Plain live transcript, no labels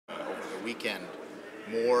weekend,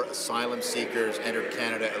 more asylum seekers entered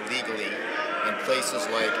Canada illegally in places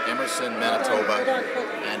like Emerson, Manitoba,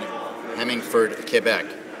 and Hemingford, Quebec.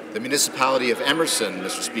 The municipality of Emerson,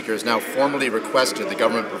 Mr. Speaker, has now formally requested the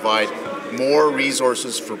government provide more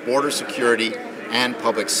resources for border security and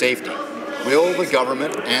public safety. Will the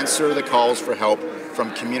government answer the calls for help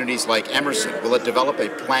from communities like Emerson? Will it develop a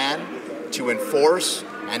plan to enforce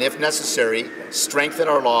and, if necessary, strengthen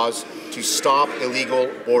our laws to stop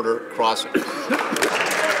illegal border crossing?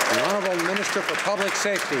 The Honourable Minister for Public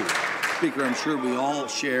Safety. Speaker, I'm sure we all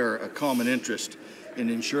share a common interest in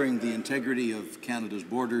ensuring the integrity of Canada's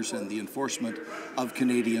borders and the enforcement of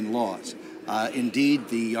Canadian laws. Indeed,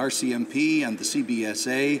 the RCMP and the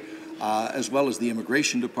CBSA, as well as the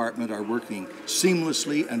Immigration Department, are working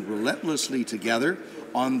seamlessly and relentlessly together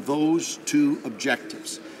on those two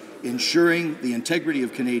objectives: ensuring the integrity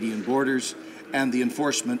of Canadian borders and the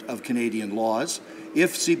enforcement of Canadian laws.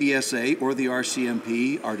 If CBSA or the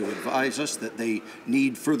RCMP are to advise us that they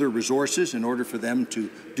need further resources in order for them to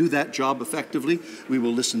do that job effectively, we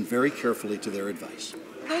will listen very carefully to their advice.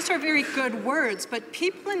 Those are very good words, but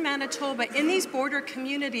people in Manitoba, in these border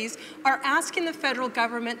communities, are asking the federal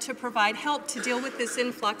government to provide help to deal with this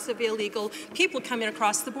influx of illegal people coming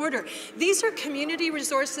across the border. These are community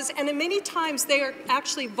resources, and many times they are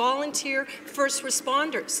actually volunteer first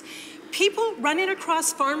responders. People running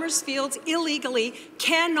across farmers' fields illegally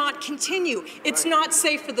cannot continue. It's not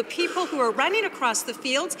safe for the people who are running across the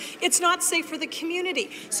fields. It's not safe for the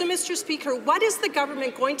community. So, Mr. Speaker, what is the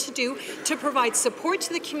government going to do to provide support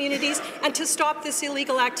to the communities and to stop this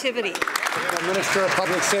illegal activity? The Minister of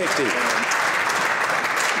Public Safety.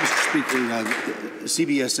 Mr. Speaker,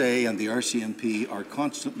 CBSA and the RCMP are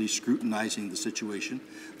constantly scrutinizing the situation.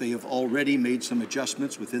 They have already made some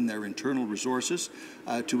adjustments within their internal resources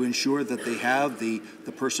to ensure that they have the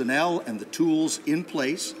personnel and the tools in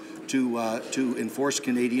place to enforce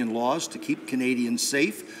Canadian laws, to keep Canadians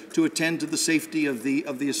safe, to attend to the safety of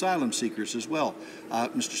the asylum seekers as well.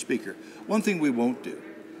 Mr. Speaker, one thing we won't do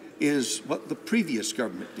is what the previous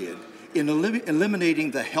government did in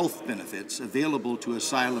eliminating the health benefits available to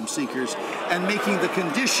asylum seekers and making the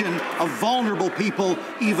condition of vulnerable people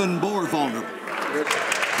even more vulnerable. The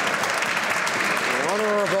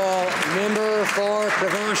Honourable Member for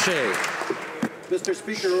Provencher. Mr.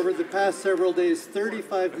 Speaker, over the past several days,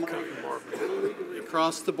 35 miles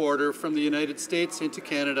across the border from the United States into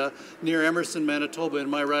Canada near Emerson, Manitoba, in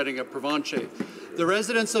my riding of Provencher. The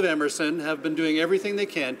residents of Emerson have been doing everything they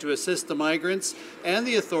can to assist the migrants and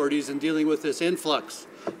the authorities in dealing with this influx.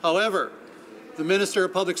 However, the Minister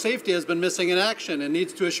of Public Safety has been missing in action and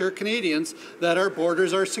needs to assure Canadians that our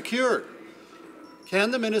borders are secure.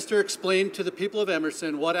 Can the Minister explain to the people of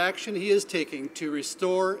Emerson what action he is taking to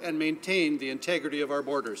restore and maintain the integrity of our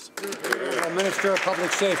borders? The Minister of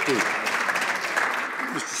Public Safety.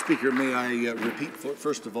 Mr. Speaker, may I repeat,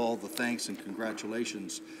 first of all, the thanks and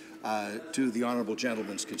congratulations to the honourable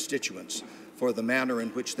gentleman's constituents for the manner in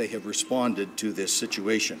which they have responded to this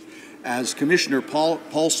situation. As Commissioner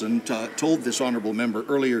Paulson told this honourable member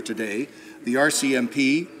earlier today, the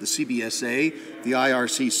RCMP, the CBSA, the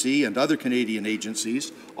IRCC and other Canadian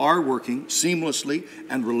agencies are working seamlessly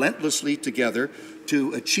and relentlessly together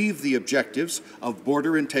to achieve the objectives of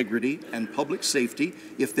border integrity and public safety.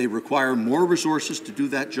 If they require more resources to do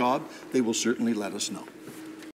that job, they will certainly let us know.